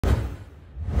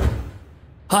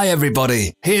Hi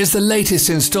everybody, here's the latest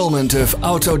installment of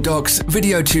Autodoc's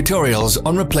video tutorials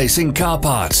on replacing car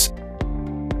parts.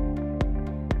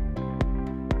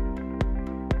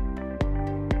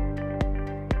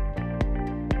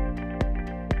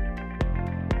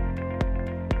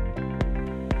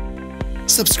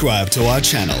 Subscribe to our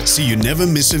channel so you never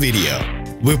miss a video.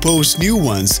 We post new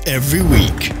ones every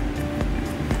week.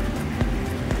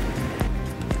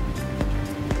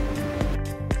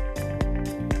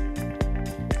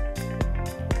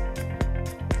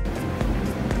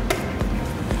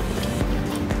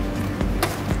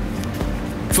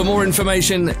 For more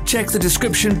information, check the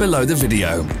description below the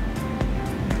video.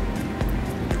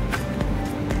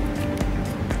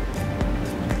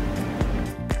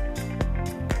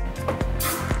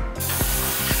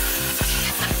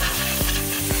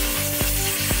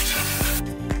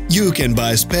 You can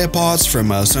buy spare parts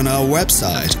from us on our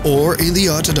website or in the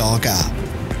Autodoc app.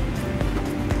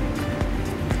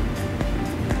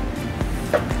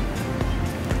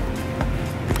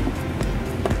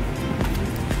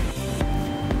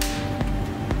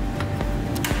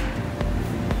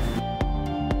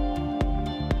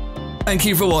 Thank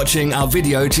you for watching our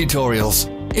video tutorials.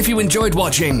 If you enjoyed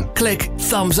watching, click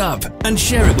thumbs up and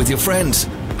share it with your friends.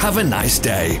 Have a nice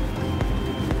day.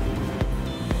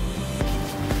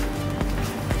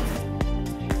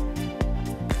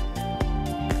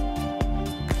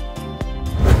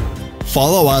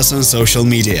 Follow us on social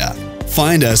media.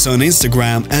 Find us on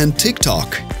Instagram and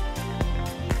TikTok.